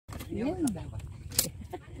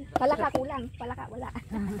Palaka kulang, palaka wala.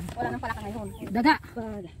 Wala nang palaka ngayon. Daga.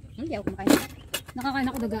 Hindi ako kumakain. Nakakain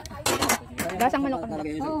ako daga. Gasang manok. Oo,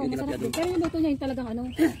 masarap din. Pero yung luto niya yung talagang ano,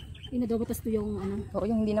 inadobo tas to yung ano. Oo,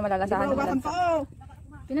 yung hindi na malalasahan.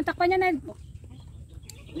 Pinantakpan niya na.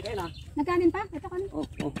 Nagkanin pa? Ito kanin. Oh.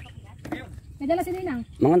 May dala si Ninang.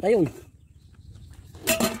 Mangan tayo.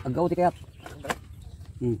 Agkauti kaya.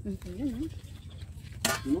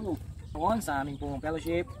 Noon sa aming pong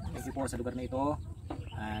fellowship, thank you po sa lugar na ito.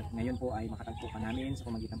 At ngayon po ay makatagpo pa namin sa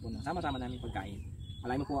pamagitan po ng sama-sama namin pagkain.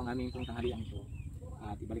 Malayo po ang aming pong tanghalian ito.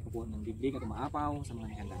 At ibalik ko po ng digdig at umaapaw sa mga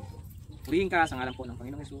nihanda nito. Purihin ka sa ngalan po ng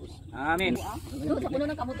Panginoong Hesus. Amen. Doon sa puno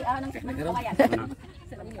ng kamutian ng kawayan.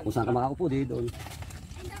 Kung saan ka makaupo, di doon.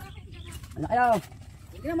 Ano kayo?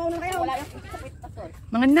 Hindi na mauna kayo. Wala yung pastor.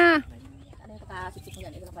 Mga na. Ano yung kakasipsip mo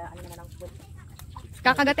yan? Ito na kaya ano naman ang food.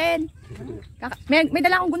 Kakagatin. May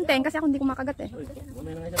dala akong gunting kasi ako hindi ko makagat eh.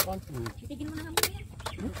 Titigil mo na naman yan.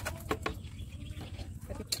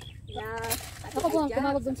 Ako po ang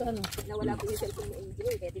tumawag dun sa ano. Nawala po yung cellphone ni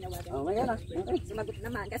Angel kaya tinawagan. Oh, ngayon Sumagot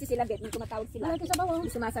naman kasi sila get nung tumatawag sila. Ito sa bawah. Hindi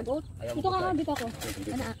sumasagot. Ito kakabit ako.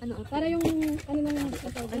 Ano? Para yung ano nang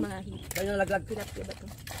Ay mga hit. Kaya nalaglag. Tilapia ba ito?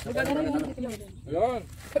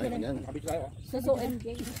 para yung Ayun. Kapit tayo. So MJ.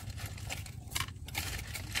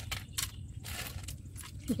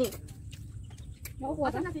 nakukuha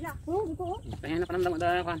ka na sila. Oo, dito oh. Kaya napanamdam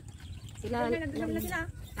ka. Sila.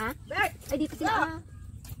 Ha? Ay dito sila.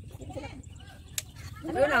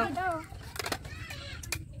 Ano lang?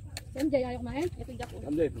 MJ, ayaw kumain? Ito Jack.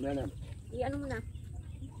 Amday, pumaya na. I-ano mo na.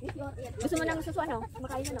 Gusto mo lang suso ano?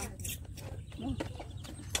 Makain ano?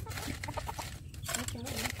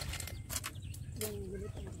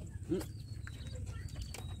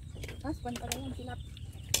 Pan pa rin yung silap.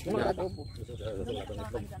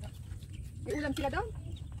 May ulam sila doon?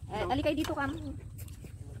 Alikay dito ka.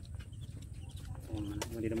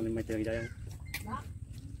 Hindi naman may tirang hidayang.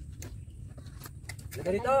 Lika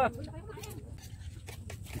dito!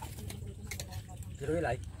 Zero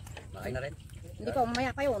ilay. Makain na rin. Hindi ko,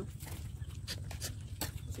 mamaya pa yun.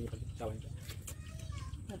 Sige, pagkakawin ka.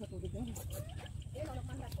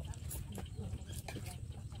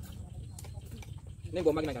 Ano yung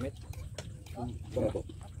gomag na gamit? Gomag po.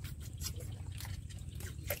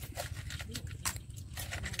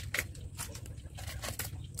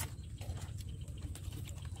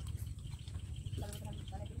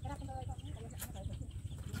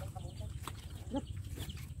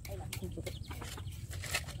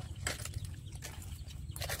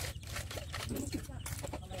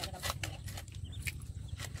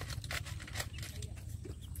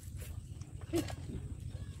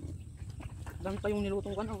 Dami pa yung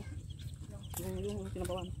nilutong ko, no? Yung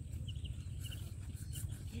sinabawan.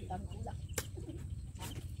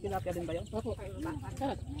 Tilapia din ba yun? Opo.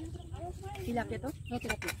 Sarap. Tilapia to? Oo,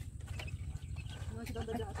 tilapia.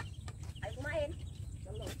 Ay, kumain.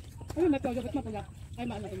 Ay, may pagkakit mo pala. Ay,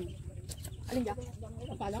 maano rin. Alin dyan?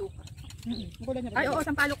 Ang palak. Magulan niya rin. Ay, oo,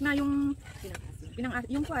 sampalok na yung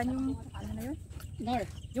yung kuan, yung ano na yun? Gar.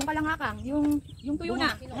 Yung kalangakang, yung tuyo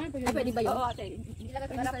na. Ay, Pwede ba yun? Oo, ate.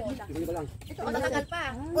 Sige ba lang? Ito, matagal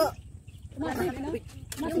pa.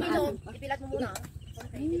 Yung ilong, ipilat mo muna.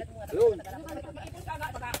 Ipilat mo muna.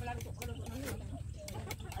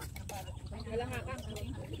 Kalangakang.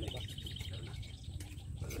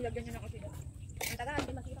 Silagyan nyo na kasi. Ang tagal,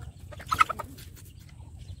 hindi masira.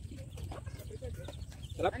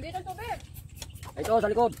 Sarap? Andito ang tubig. Ito,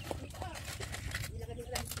 sa likod.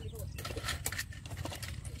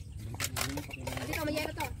 Dito, may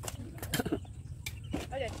yero to.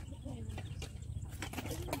 Alin?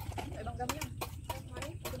 Ibang dami yan.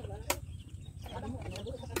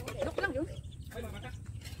 Look lang yun.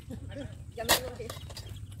 Jamin yung sis.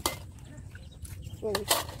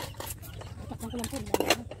 Takpan ko lang po.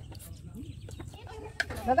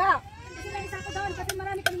 Daga! Kasi may isa ko doon kasi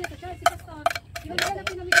marami kami nito. Si Pastor. Yung isa na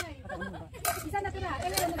pinamigay. Isa na tira. Eh,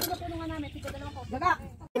 nagpunong namin. Sige, dalawa ko. Daga!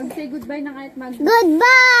 Mag-say goodbye na kahit mag...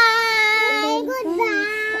 Goodbye!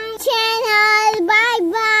 Goodbye! Channel!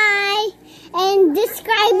 Bye-bye! And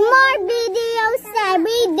subscribe more videos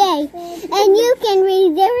every day. And you can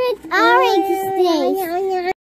read it